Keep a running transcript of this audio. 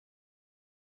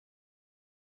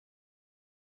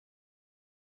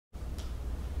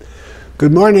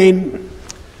Good morning.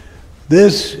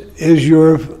 This is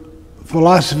your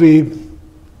philosophy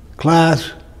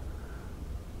class,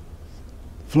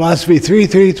 Philosophy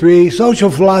 333, Social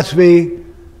Philosophy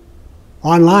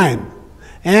Online,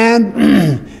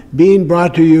 and being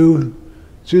brought to you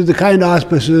through the kind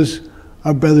auspices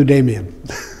of Brother Damien.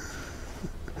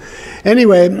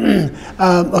 Anyway,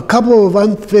 a couple of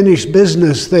unfinished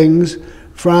business things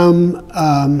from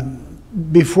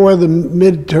before the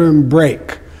midterm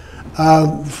break.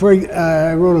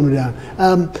 I wrote them down.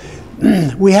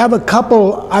 We have a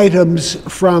couple items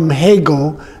from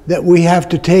Hegel that we have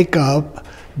to take up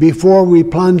before we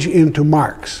plunge into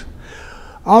Marx.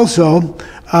 Also,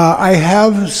 I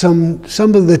have some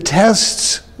of the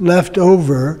tests left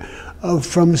over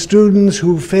from students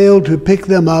who failed to pick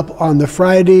them up on the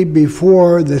Friday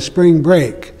before the spring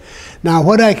break. Now,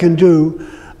 what I can do,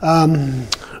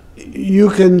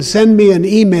 you can send me an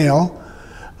email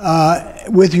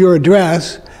with your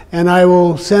address, and I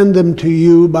will send them to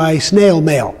you by snail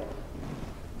mail.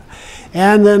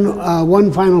 And then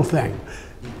one final thing.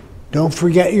 Don't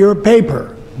forget your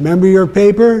paper. Remember your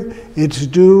paper? It's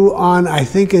due on, I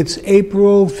think it's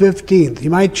April 15th.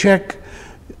 You might check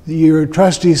your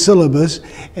trustee syllabus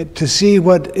to see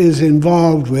what is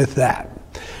involved with that.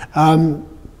 And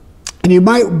you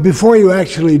might, before you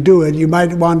actually do it, you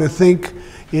might want to think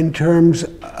in terms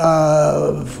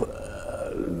of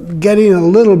getting a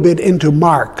little bit into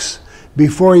Marx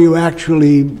before you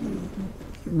actually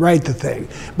write the thing.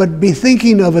 But be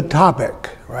thinking of a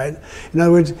topic, right? In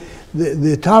other words,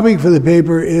 the topic for the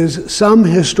paper is some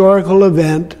historical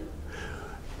event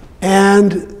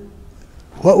and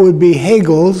what would be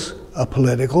Hegel's, a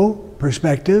political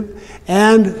perspective,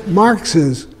 and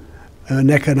Marx's, an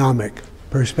economic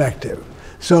perspective.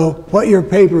 So what your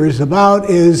paper is about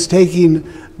is taking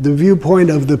the viewpoint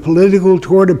of the political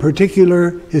toward a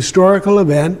particular historical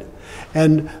event,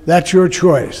 and that's your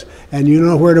choice. And you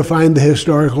know where to find the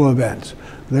historical events.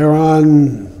 They're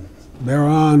on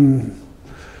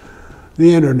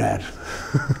the internet.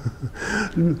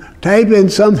 Type in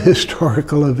some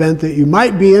historical event that you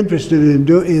might be interested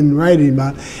in writing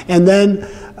about, and then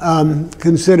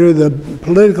consider the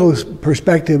political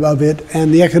perspective of it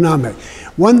and the economic.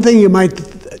 One thing you might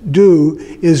do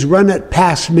is run it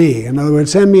past me. In other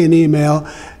words, send me an email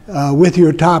with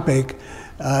your topic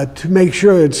to make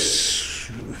sure it's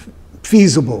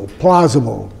feasible,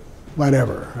 plausible,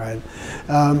 whatever, right?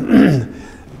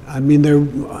 I mean,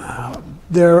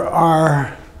 there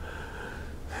are,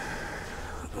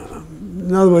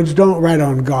 in other words, don't write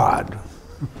on God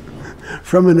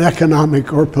from an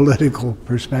economic or political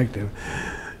perspective.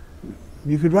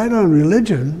 You could write on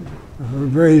religion, or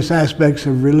various aspects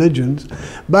of religions,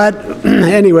 but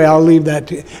anyway, I'll leave that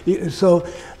to you. So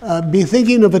be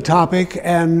thinking of a topic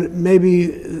and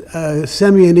maybe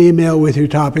send me an email with your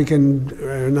topic, and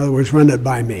in other words, run it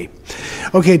by me.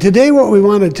 Okay, today what we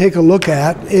want to take a look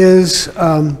at is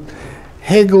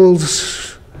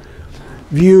Hegel's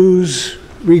views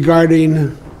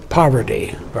regarding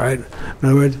poverty, right? In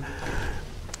other words,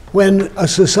 when a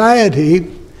society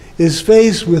is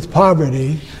faced with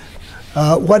poverty,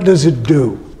 what does it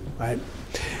do, right?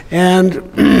 And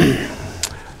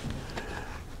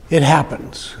it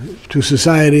happens to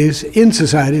societies, in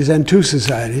societies, and to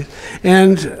societies.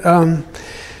 And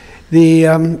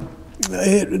in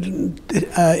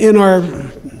our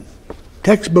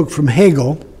textbook from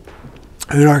Hegel,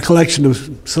 in our collection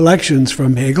of selections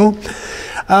from Hegel,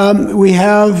 we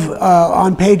have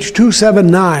on page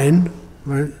 279,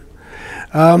 right,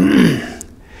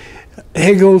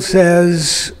 Hegel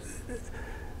says,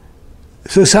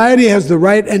 society has the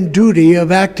right and duty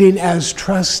of acting as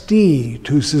trustee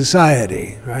to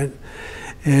society, right?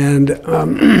 And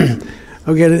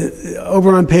I'll get it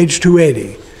over on page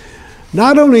 280.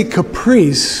 Not only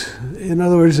caprice, in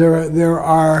other words, there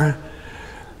are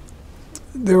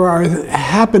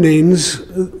happenings,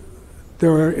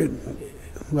 there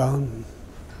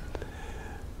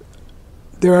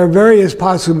are various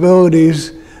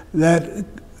possibilities that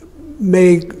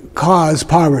may cause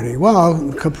poverty.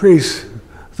 Well, caprice,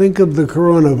 think of the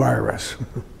coronavirus.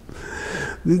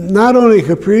 Not only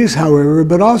caprice, however,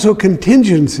 but also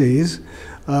contingencies,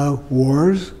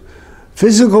 wars,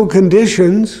 physical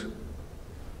conditions,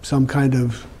 some kind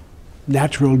of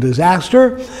natural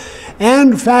disaster,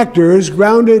 and factors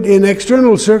grounded in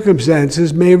external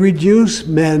circumstances may reduce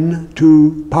men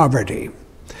to poverty.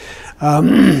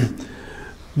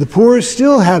 The poor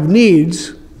still have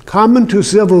needs common to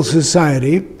civil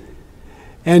society,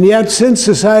 And yet, since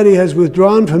society has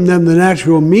withdrawn from them the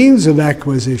natural means of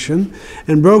acquisition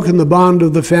and broken the bond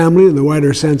of the family in the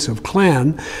wider sense of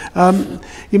clan,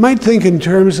 you might think in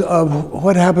terms of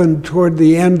what happened toward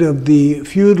the end of the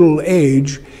feudal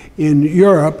age in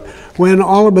Europe, when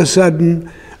all of a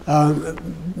sudden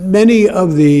many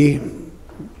of the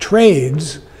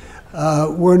trades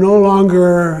were no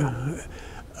longer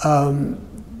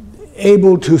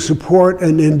able to support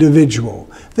an individual.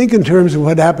 Think in terms of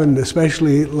what happened,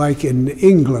 especially like in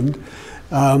England,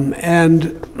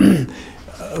 and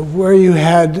where you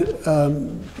had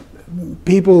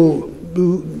people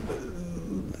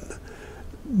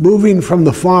moving from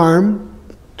the farm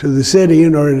to the city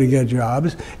in order to get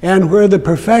jobs, and where the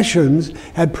professions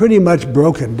had pretty much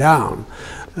broken down.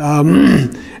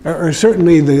 Or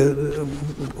certainly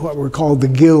what were called the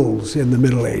guilds in the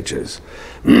Middle Ages.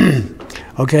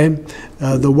 Okay?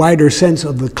 The wider sense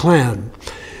of the clan.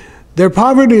 Their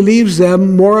poverty leaves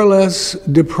them more or less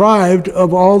deprived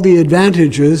of all the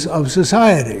advantages of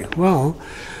society. Well,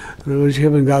 if you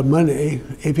haven't got money,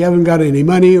 if you haven't got any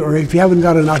money, or if you haven't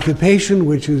got an occupation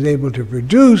which is able to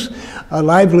produce a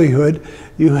livelihood,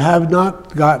 you have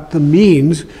not got the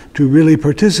means to really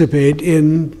participate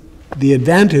in the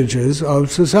advantages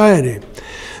of society.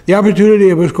 The opportunity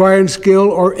of acquiring skill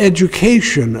or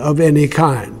education of any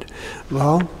kind.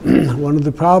 Well, one of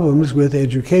the problems with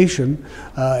education,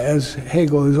 as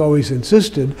Hegel has always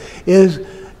insisted, is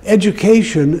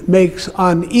education makes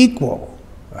unequal.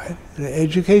 Right?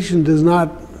 Education does not,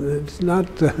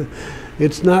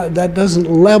 that doesn't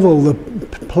level the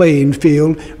playing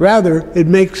field. Rather,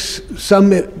 it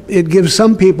gives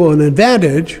some people an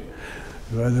advantage.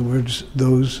 In other words,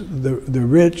 the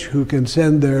rich who can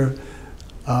send their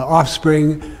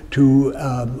offspring to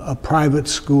a private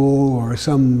school or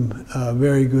some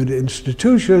very good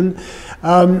institution,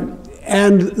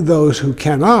 and those who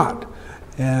cannot.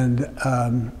 And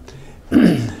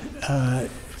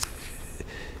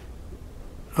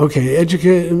okay,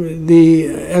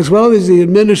 as well as the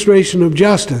administration of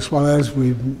justice. Well, as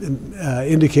we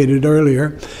indicated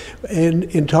earlier,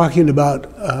 in talking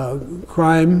about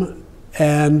crime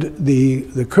and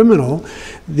the criminal,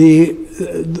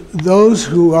 those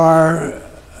who are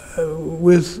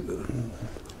with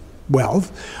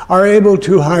wealth are able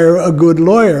to hire a good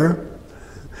lawyer,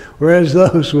 whereas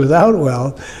those without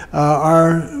wealth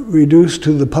are reduced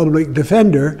to the public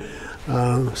defender,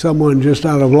 someone just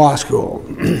out of law school,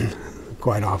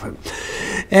 quite often.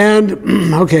 And,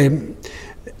 okay,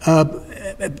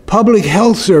 public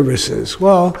health services.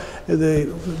 Well,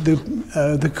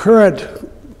 the current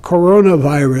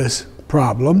coronavirus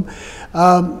problem,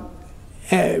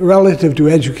 relative to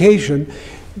education,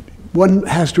 one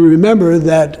has to remember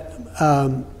that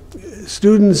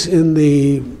students in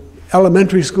the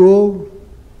elementary school,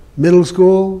 middle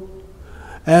school,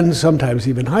 and sometimes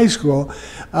even high school,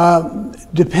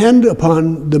 depend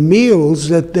upon the meals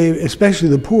that they, especially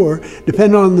the poor,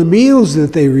 depend on the meals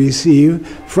that they receive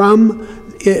from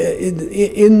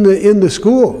in the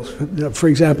schools, for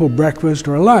example, breakfast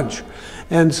or lunch.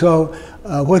 And so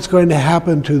what's going to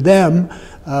happen to them,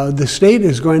 the state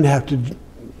is going to have to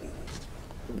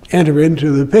enter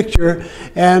into the picture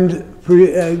and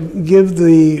give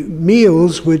the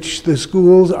meals which the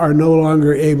schools are no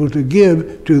longer able to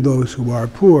give to those who are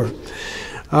poor.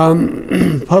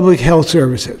 Public health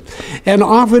services, and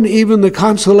often even the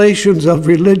consolations of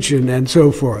religion and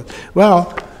so forth.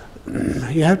 Well,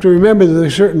 you have to remember that there are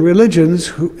certain religions,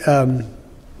 who,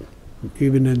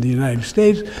 even in the United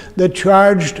States, that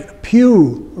charged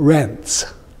pew rents.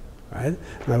 Right?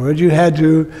 In other words, you had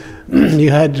to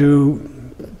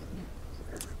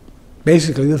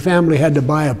basically, the family had to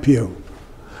buy a pew.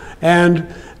 And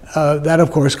that,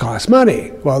 of course, cost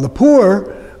money, while the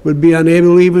poor would be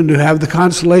unable even to have the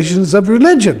consolations of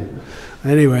religion.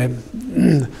 Anyway,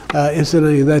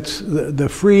 incidentally, that's the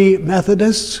Free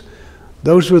Methodists.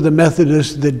 Those were the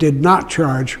Methodists that did not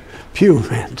charge pew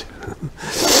rent.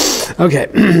 Okay,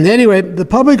 anyway, the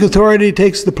public authority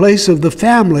takes the place of the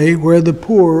family where the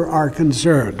poor are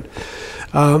concerned.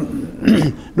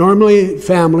 Normally,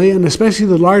 family, and especially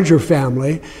the larger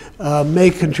family,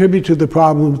 may contribute to the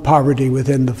problem of poverty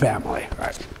within the family.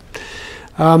 Right.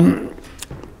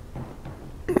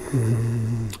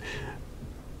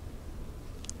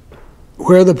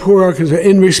 Where the poor are concerned,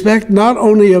 in respect not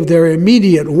only of their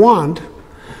immediate want,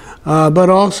 but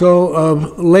also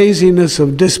of laziness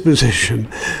of disposition,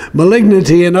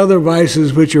 malignity, and other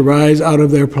vices which arise out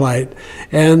of their plight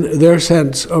and their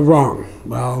sense of wrong.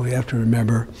 Well, we have to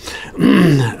remember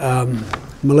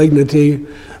malignity,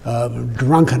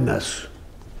 drunkenness,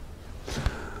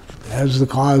 as the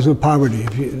cause of poverty,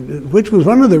 which was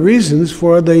one of the reasons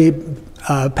for the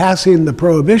passing the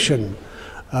Prohibition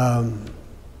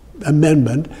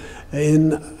Amendment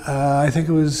in, I think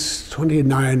it was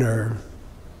 29 or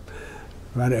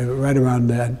right around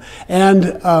then. And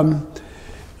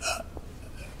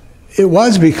it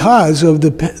was because of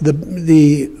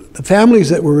the families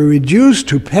that were reduced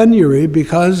to penury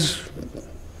because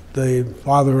the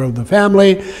father of the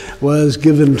family was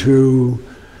given to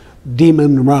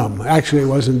demon rum. Actually, it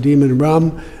wasn't demon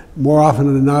rum. More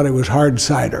often than not, it was hard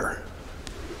cider.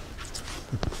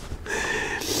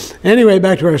 Anyway,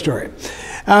 back to our story.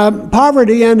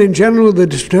 Poverty and, in general, the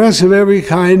distress of every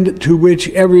kind to which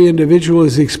every individual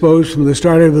is exposed from the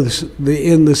start of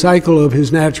in the cycle of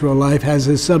his natural life has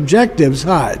a subjective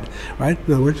side, right?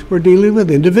 In other words, we're dealing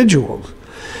with individuals,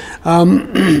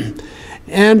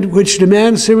 and which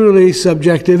demands similarly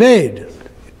subjective aid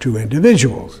to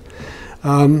individuals,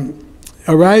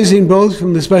 arising both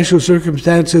from the special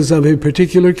circumstances of a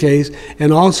particular case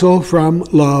and also from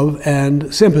love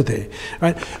and sympathy.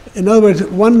 Right? In other words,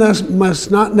 one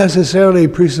must not necessarily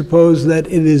presuppose that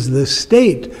it is the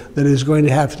state that is going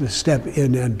to have to step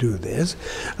in and do this.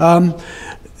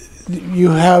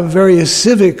 You have various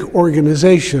civic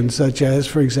organizations, such as,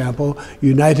 for example,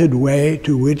 United Way,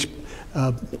 to which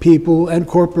people and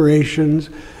corporations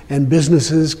and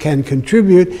businesses can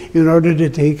contribute in order to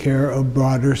take care of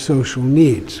broader social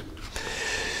needs.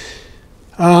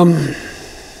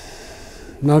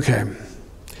 Okay.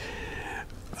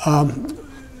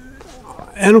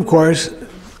 And of course,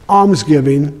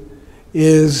 almsgiving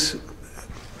is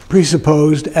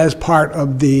presupposed as part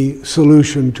of the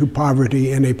solution to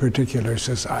poverty in a particular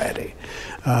society,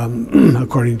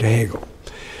 according to Hegel.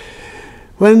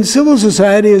 When civil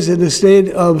society is in a state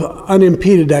of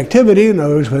unimpeded activity, in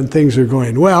other words, when things are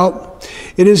going well,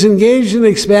 it is engaged in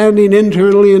expanding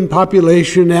internally in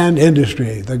population and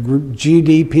industry. The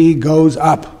GDP goes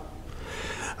up.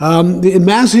 The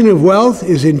amassing of wealth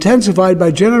is intensified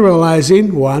by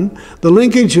generalizing, one, the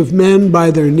linkage of men by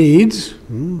their needs.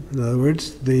 In other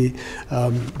words, the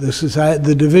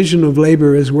division of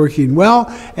labor is working well,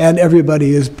 and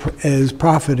everybody is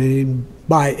profiting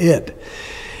by it.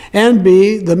 And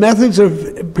B, the methods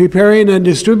of preparing and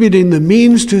distributing the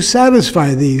means to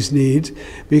satisfy these needs,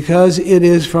 because it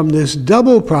is from this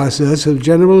double process of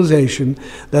generalization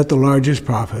that the largest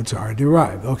profits are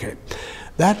derived. Okay,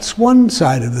 that's one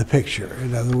side of the picture.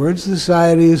 In other words,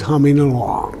 society is humming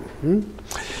along,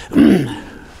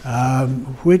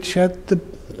 which at the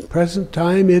present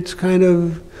time, it's kind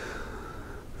of,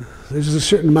 there's a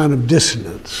certain amount of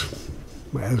dissonance,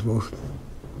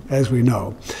 as we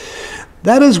know.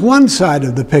 That is one side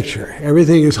of the picture.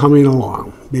 Everything is humming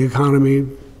along. The economy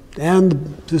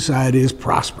and society is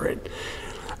prospering.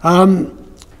 The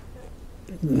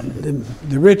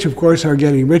rich, of course, are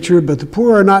getting richer, but the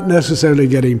poor are not necessarily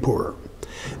getting poorer.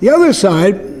 The other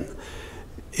side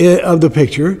of the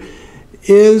picture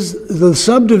is the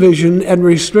subdivision and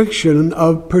restriction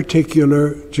of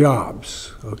particular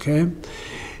jobs, okay?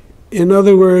 In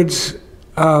other words,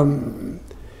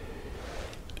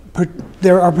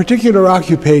 there are particular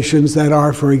occupations that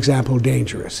are, for example,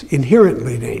 dangerous,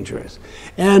 inherently dangerous.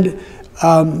 And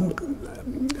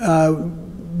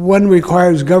one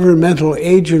requires governmental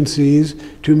agencies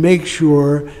to make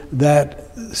sure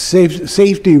that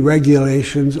safety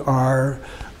regulations are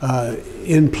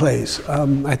in place.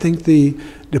 I think the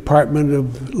Department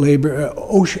of Labor,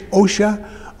 OSHA,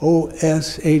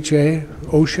 O-S-H-A,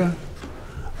 OSHA,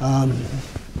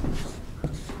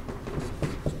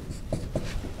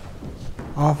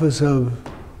 Office of,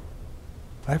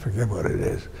 I forget what it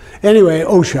is. Anyway,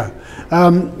 OSHA.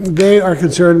 They are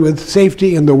concerned with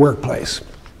safety in the workplace,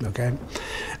 okay?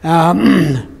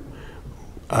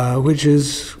 Which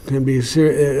can be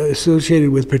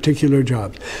associated with particular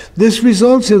jobs. This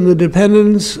results in the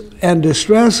dependence and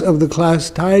distress of the class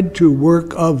tied to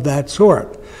work of that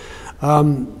sort.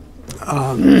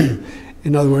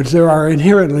 In other words, there are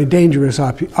inherently dangerous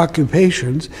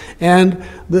occupations, and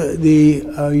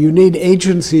you need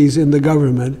agencies in the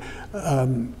government.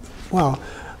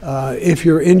 If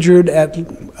you're injured at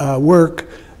work,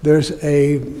 there's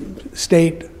a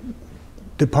state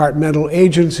departmental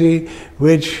agency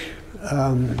which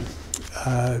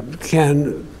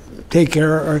can take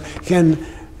care or can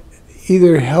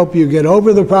either help you get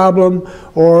over the problem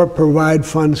or provide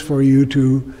funds for you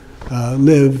to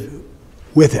live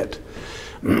with it.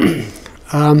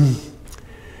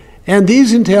 And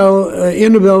these entail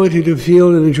inability to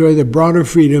feel and enjoy the broader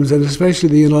freedoms and especially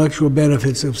the intellectual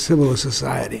benefits of civil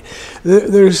society.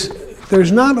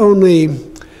 There's not only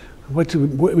what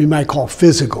we might call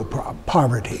physical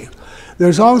poverty.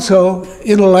 There's also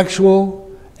intellectual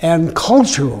and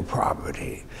cultural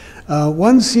poverty.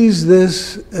 One sees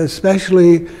this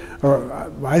especially, or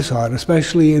I saw it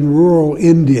especially in rural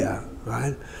India,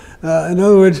 right? In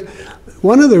other words,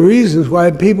 one of the reasons why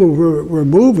people were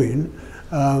moving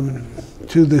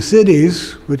to the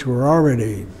cities, which were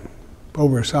already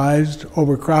oversized,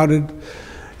 overcrowded,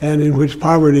 and in which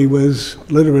poverty was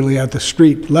literally at the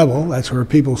street level. That's where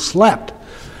people slept,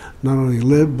 not only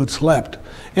lived, but slept.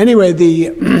 Anyway,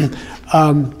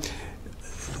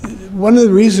 one of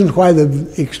the reasons why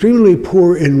the extremely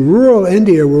poor in rural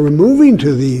India were moving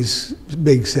to these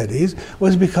big cities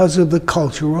was because of the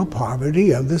cultural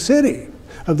poverty of the city,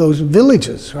 of those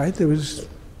villages, right? There was,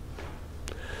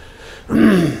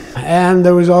 and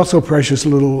there was also precious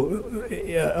little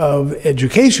of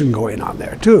education going on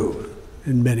there too,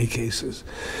 in many cases.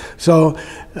 So,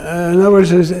 in other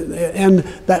words, and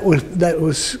that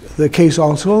was the case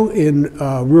also in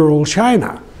rural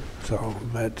China. So,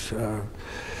 but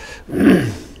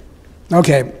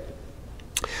okay.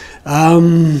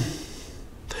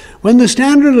 When the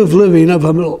standard of living of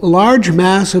a large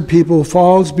mass of people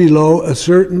falls below a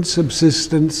certain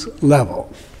subsistence level,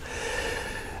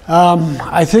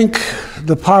 I think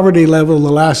the poverty level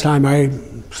the last time I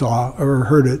saw or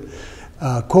heard it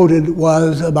quoted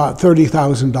was about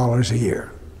 $30,000 a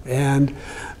year. And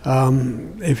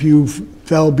if you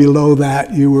fell below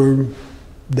that, you were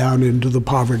down into the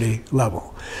poverty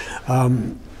level.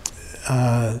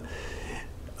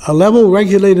 A level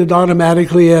regulated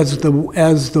automatically as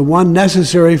the one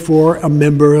necessary for a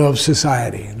member of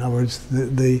society. In other words,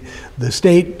 the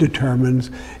state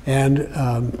determines and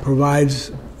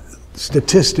provides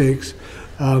statistics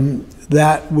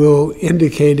that will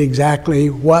indicate exactly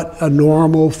what a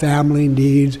normal family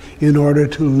needs in order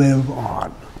to live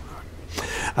on.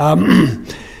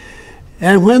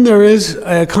 And when there is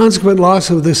a consequent loss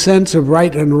of the sense of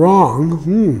right and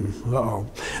wrong,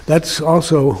 that's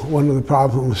also one of the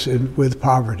problems with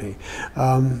poverty.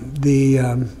 Right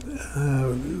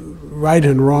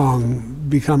and wrong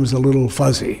becomes a little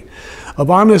fuzzy.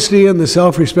 Of honesty and the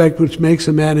self-respect which makes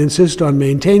a man insist on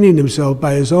maintaining himself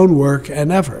by his own work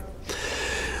and effort.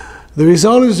 The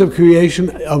result is the creation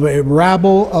of a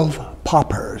rabble of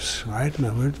paupers, right? In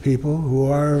other words, people who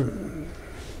are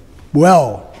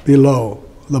well below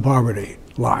the poverty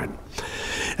line.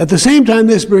 At the same time,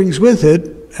 this brings with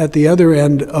it, at the other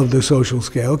end of the social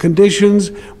scale, conditions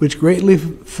which greatly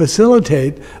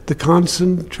facilitate the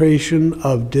concentration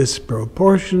of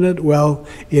disproportionate wealth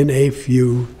in a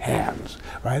few hands,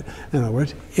 right? In other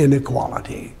words,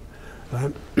 inequality,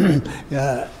 right?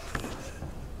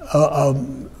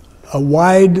 A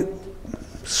wide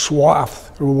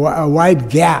swath, or a wide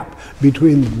gap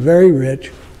between the very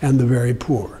rich and the very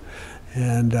poor.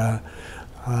 And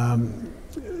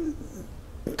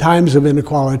times of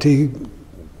inequality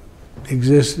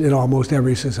exist in almost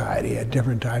every society at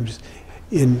different times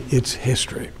in its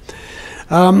history.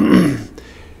 When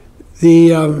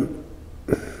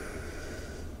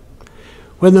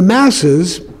the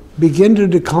masses begin to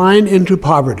decline into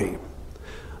poverty,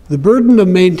 the burden of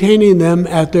maintaining them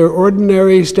at their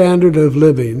ordinary standard of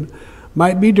living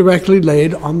might be directly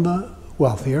laid on the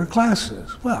wealthier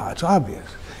classes. Well, it's obvious.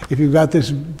 If you've got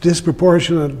this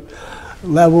disproportionate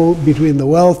level between the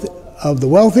wealth of the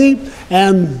wealthy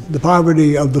and the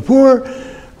poverty of the poor,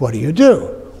 what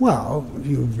do? Well,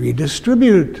 you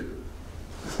redistribute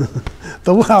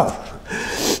the wealth.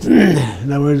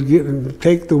 In other words,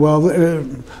 take the wealth,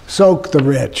 soak the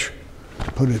rich,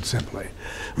 to put it simply.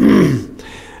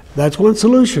 That's one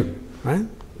solution, right?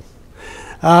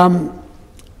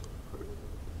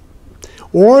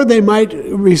 Or they might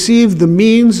receive the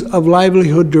means of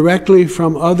livelihood directly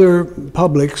from other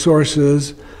public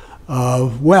sources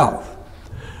of wealth,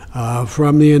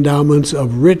 from the endowments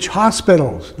of rich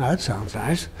hospitals. Now, that sounds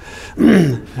nice.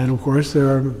 And of course, there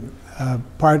are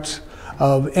parts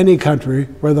of any country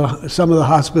where some of the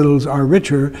hospitals are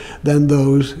richer than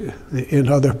those in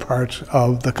other parts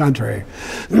of the country.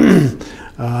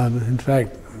 In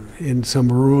fact, in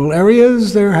some rural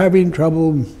areas, they're having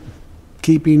trouble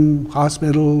keeping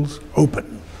hospitals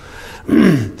open.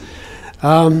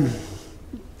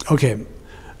 Okay,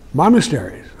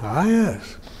 monasteries. Ah,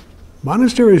 yes.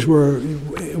 Monasteries were,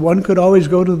 one could always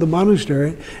go to the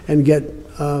monastery and get,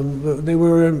 they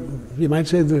were, you might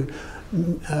say, the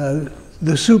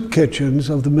soup kitchens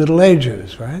of the Middle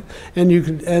Ages, right? And you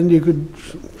could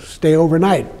stay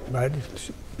overnight, right?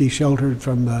 Be sheltered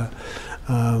from the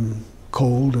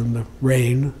cold and the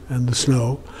rain and the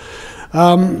snow.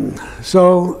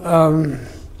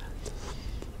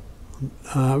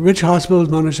 Rich hospitals,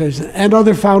 monasteries, and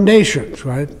other foundations,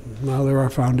 right? Well, there are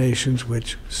foundations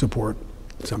which support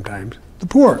sometimes the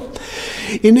poor.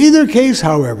 In either case,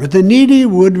 however, the needy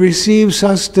would receive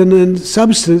subsistence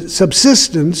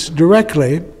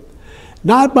directly,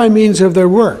 not by means of their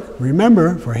work.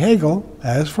 Remember, for Hegel,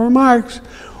 as for Marx,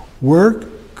 work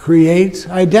creates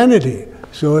identity.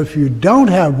 So if you don't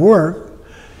have work,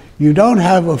 you don't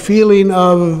have a feeling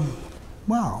of,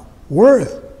 well,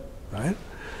 worth, right?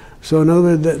 So in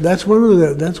other words, that's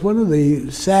one of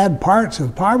the sad parts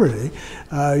of poverty.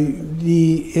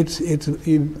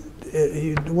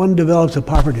 One develops a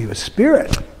poverty of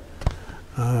spirit.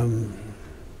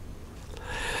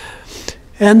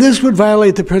 And this would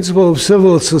violate the principle of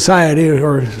civil society,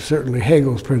 or certainly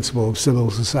Hegel's principle of civil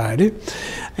society,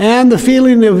 and the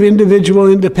feeling of individual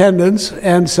independence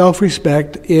and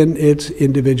self-respect in its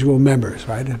individual members,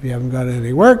 right? If you haven't got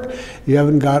any work, you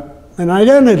haven't got an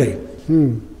identity,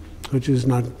 which is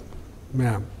not,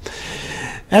 yeah.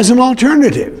 As an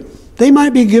alternative, they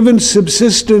might be given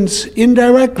subsistence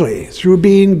indirectly through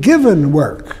being given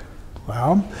work.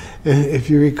 Well, if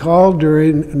you recall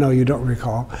no, you don't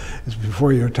recall, it's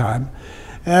before your time,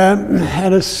 and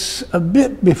it's a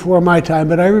bit before my time,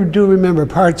 but I do remember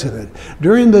parts of it.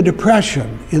 During the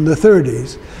Depression in the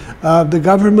 30s, the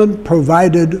government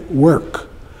provided work.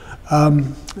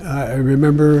 I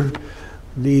remember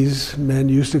these men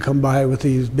used to come by with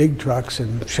these big trucks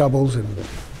and shovels and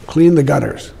clean the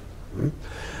gutters.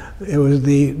 It was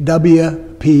the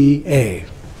WPA.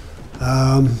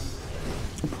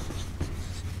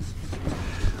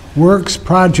 Works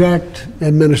Project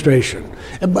Administration.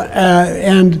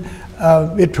 And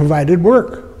it provided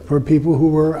work for people who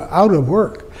were out of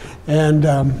work. And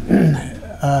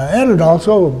it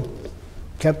also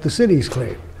kept the cities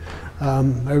clean.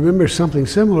 I remember something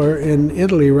similar in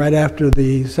Italy right after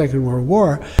the Second World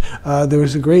War. There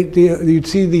was a great deal, you'd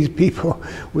see these people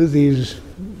with these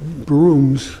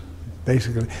brooms,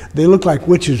 basically. They looked like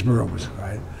witches' brooms,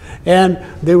 right? And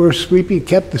they were sweeping,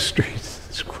 kept the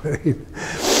streets clean.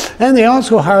 And they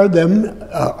also hired them,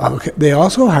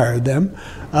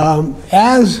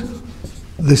 as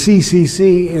the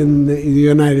CCC in the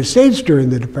United States during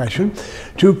the Depression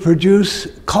to produce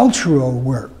cultural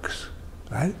works,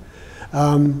 right?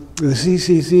 The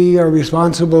CCC are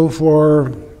responsible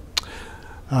for,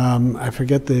 I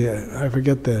forget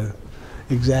the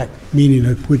exact meaning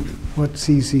of what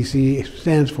CCC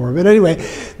stands for, but anyway,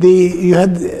 you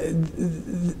had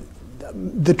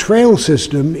the trail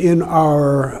system in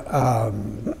our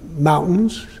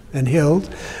mountains and hills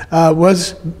it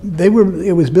was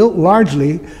built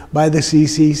largely by the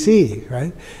CCC,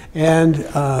 right? And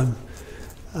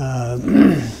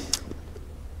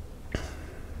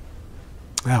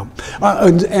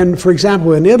and for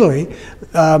example, in Italy,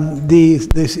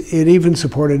 it even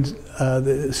supported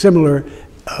the similar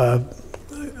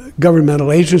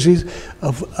governmental agencies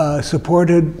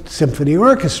supported symphony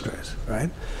orchestras, right?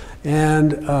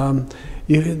 And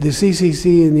the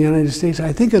CCC in the United States,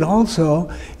 I think it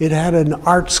had an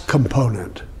arts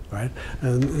component, right?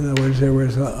 And in other words, there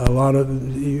was a lot of,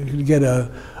 you could get a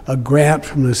grant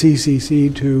from the CCC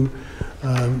to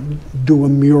do a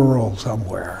mural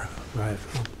somewhere, right?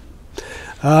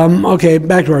 Okay,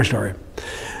 back to our story.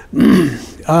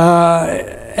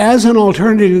 As an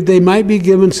alternative, they might be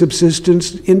given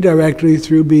subsistence indirectly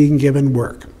through being given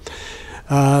work.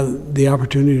 The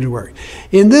opportunity to work.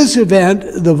 In this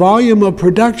event, the volume of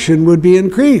production would be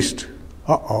increased.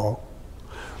 Uh-oh.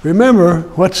 Remember,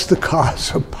 what's the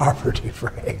cause of poverty for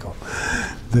Hegel?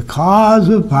 The cause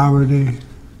of poverty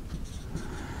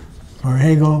for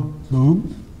Hegel,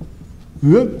 boom,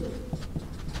 good.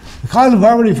 The cause of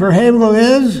poverty for Hegel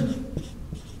is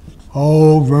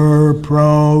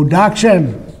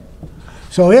overproduction.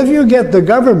 So if you get the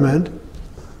government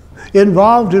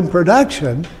involved in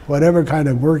production, whatever kind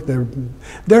of work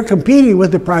they're competing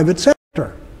with the private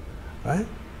sector, right?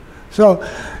 So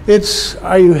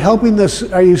are you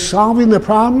solving the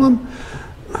problem?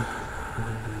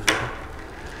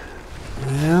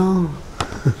 Well,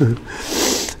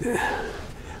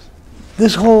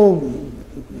 this whole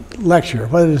lecture,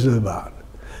 what is it about?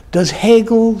 Does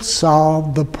Hegel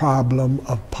solve the problem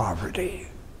of poverty,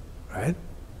 right?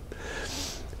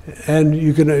 And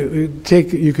you could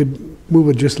move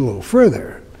it just a little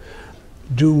further.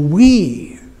 Do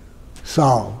we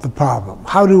solve the problem?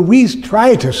 How do we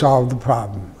try to solve the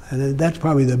problem? And that's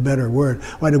probably the better word.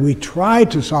 Why do we try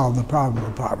to solve the problem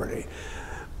of poverty?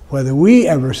 Whether we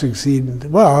ever succeed,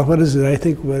 well, what is it? I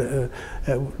think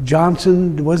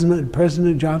Johnson, wasn't it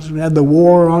President Johnson, had the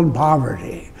war on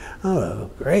poverty. Oh,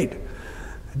 great.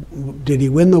 Did he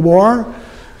win the war?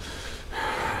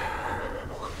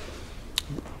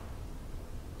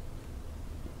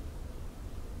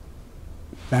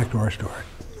 Back to our story.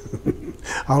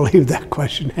 I'll leave that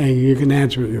question hanging. You can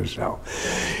answer it yourself.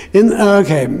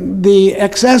 Okay, the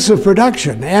excess of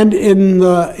production and in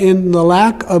the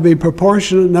lack of a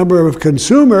proportionate number of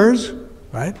consumers,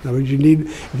 right? In other words,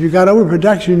 if you got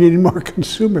overproduction, you need more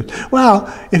consumers. Well,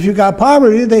 if you got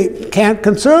poverty, they can't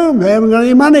consume. They haven't got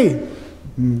any money.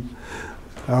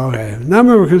 Okay,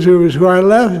 number of consumers who are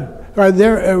left are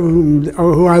there,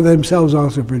 or who are themselves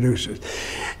also producers.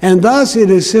 And thus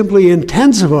it is simply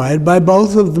intensified by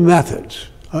both of the methods,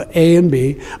 A and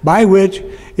B, by which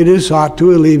it is sought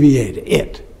to alleviate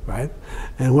it, right?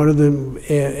 And what are the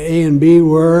A and B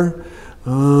were?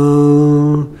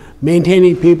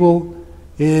 Maintaining people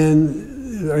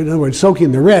in other words,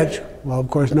 soaking the rich. Well, of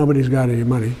course, nobody's got any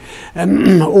money.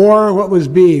 And, or what was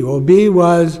B? Well, B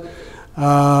was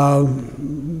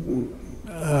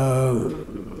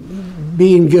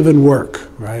being given work,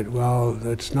 right? Well,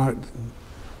 that's not,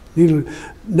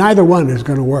 neither one is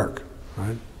going to work,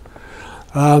 right?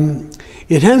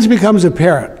 It hence becomes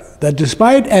apparent that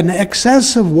despite an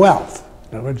excess of wealth,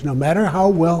 in other words, no matter how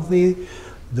wealthy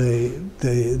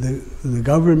the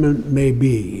government may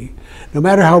be, no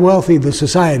matter how wealthy the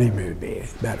society may be,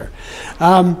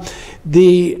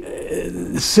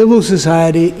 the civil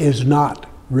society is not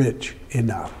rich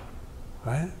enough,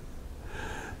 right?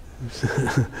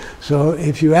 So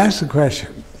if you ask the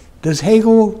question, does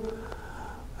Hegel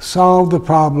solve the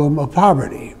problem of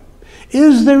poverty?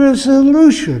 Is there a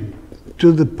solution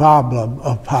to the problem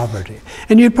of poverty?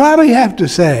 And you'd probably have to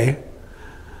say,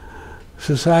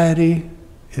 society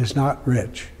is not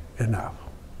rich enough.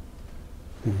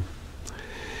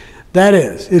 That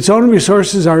is, its own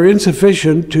resources are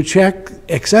insufficient to check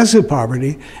excessive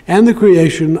poverty and the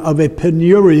creation of a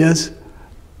penurious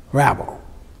rabble.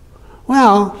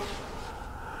 Well,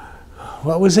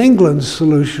 what was England's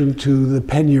solution to the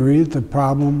penury, the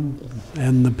problem,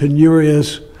 and the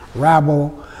penurious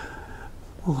rabble?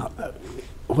 Well,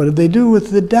 what did they do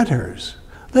with the debtors?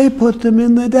 They put them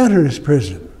in the debtors'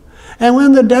 prison. And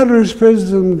when the debtors'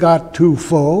 prison got too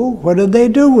full, what did they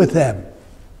do with them?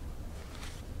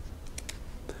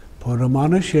 Put them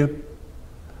on a ship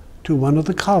to one of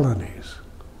the colonies.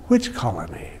 Which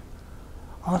colony?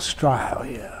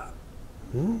 Australia.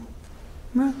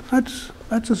 Well, that's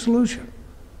a solution.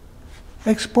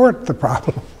 Export the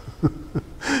problem.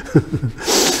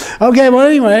 Okay, well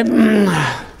anyway,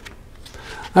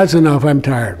 that's enough. I'm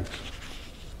tired.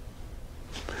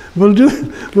 We'll do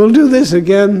this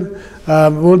again.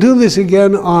 We'll do this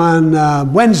again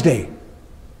on Wednesday.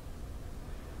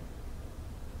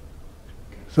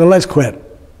 So let's quit.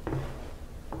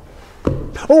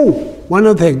 Oh, one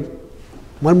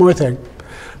more thing.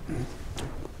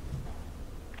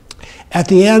 At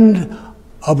the end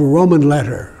of a Roman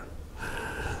letter,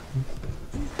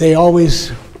 they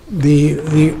always,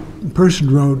 the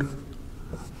person wrote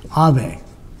Ave,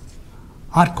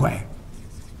 Atque,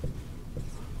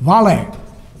 Vale,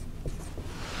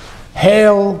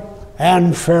 hail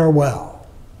and farewell.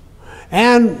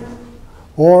 And,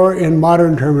 or in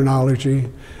modern terminology,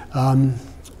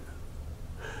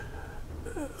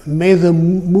 may the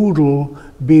Moodle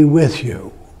be with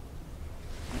you.